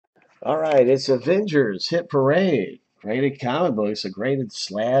All right, it's Avengers Hit Parade. Graded comic book. It's a graded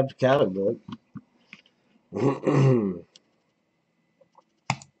slab comic book.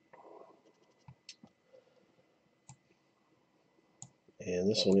 And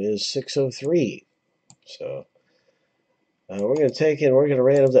this one is 603. So we're going to take it, we're going to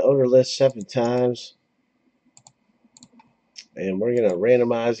random the owner list 7 times. And we're going to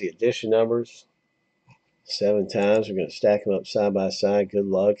randomize the edition numbers 7 times. We're going to stack them up side by side. Good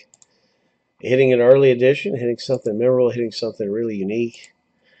luck. Hitting an early edition, hitting something memorable, hitting something really unique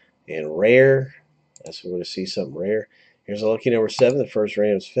and rare. That's what we want to see, something rare. Here's a lucky number 7. The first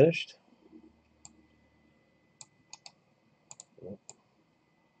random's finished.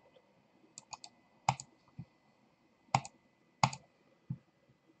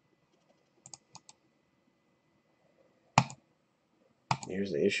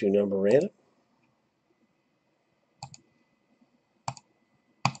 Here's the issue number random.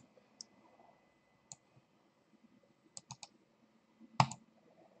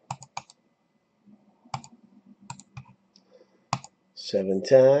 Seven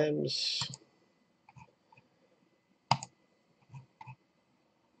times.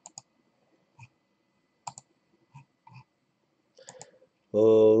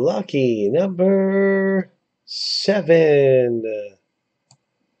 Lucky number 7.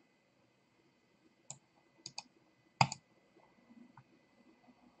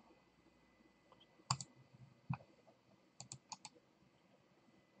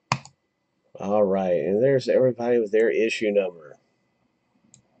 All right, and there's everybody with their issue number.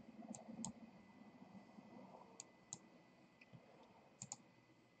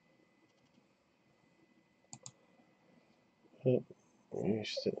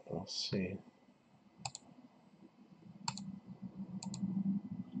 Let's see.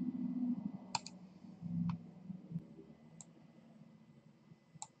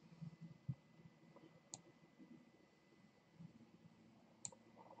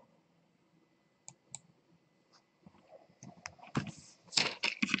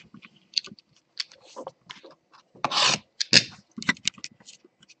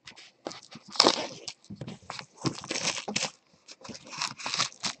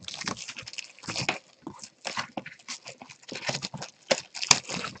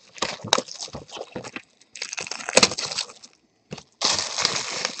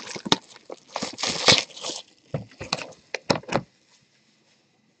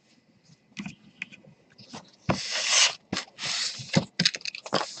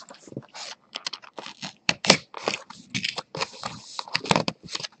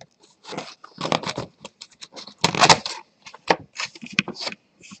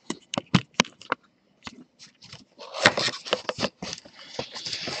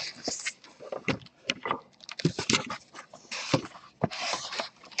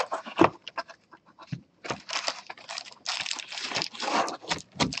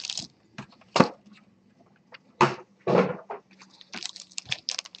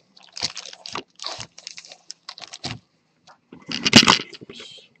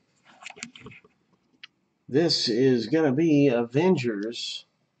 This is going to be Avengers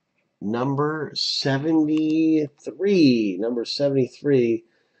number 73. Number 73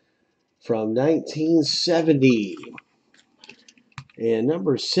 from 1970. And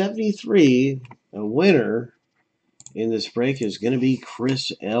number 73, a winner in this break, is going to be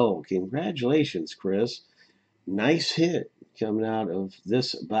Chris L. Congratulations, Chris. Nice hit coming out of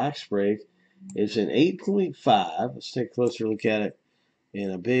this box break. It's an 8.5. Let's take a closer look at it.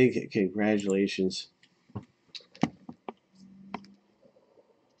 And a big congratulations.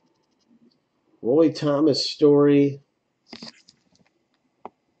 Roy Thomas story.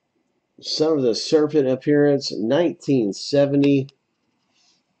 Son of the Serpent appearance, 1970.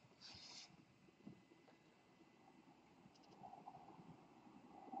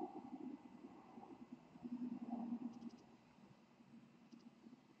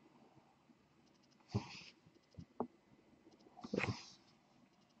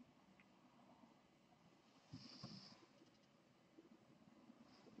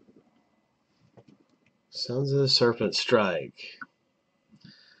 Sons of the Serpent Strike.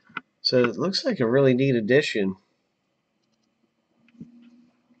 So it looks like a really neat addition.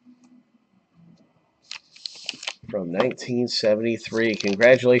 From 1973.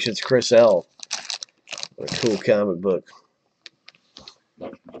 Congratulations, Chris L. What a cool comic book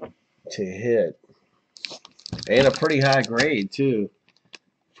to hit. And a pretty high grade, too,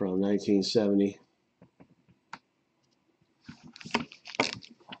 from 1970.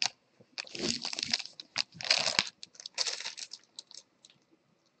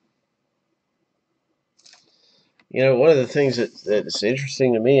 You know, one of the things that's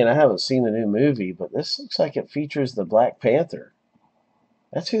interesting to me, and I haven't seen the new movie, but this looks like it features the Black Panther.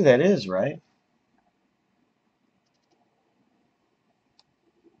 That's who that is, right?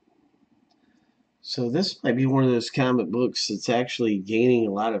 So this might be one of those comic books that's actually gaining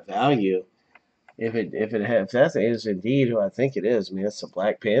a lot of value. If that is indeed who I think it is, I mean that's the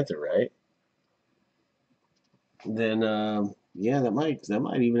Black Panther, right? Then yeah, that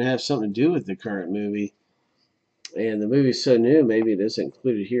might even have something to do with the current movie. And the movie's so new, maybe it is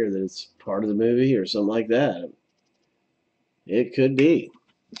included here that it's part of the movie or something like that. It could be.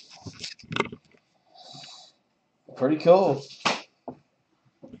 Pretty cool.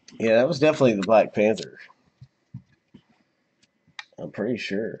 Yeah, that was definitely the Black Panther. I'm pretty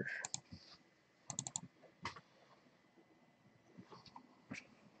sure.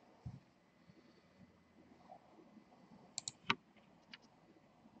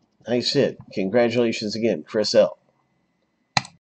 Nice hit. Congratulations again, Chris L.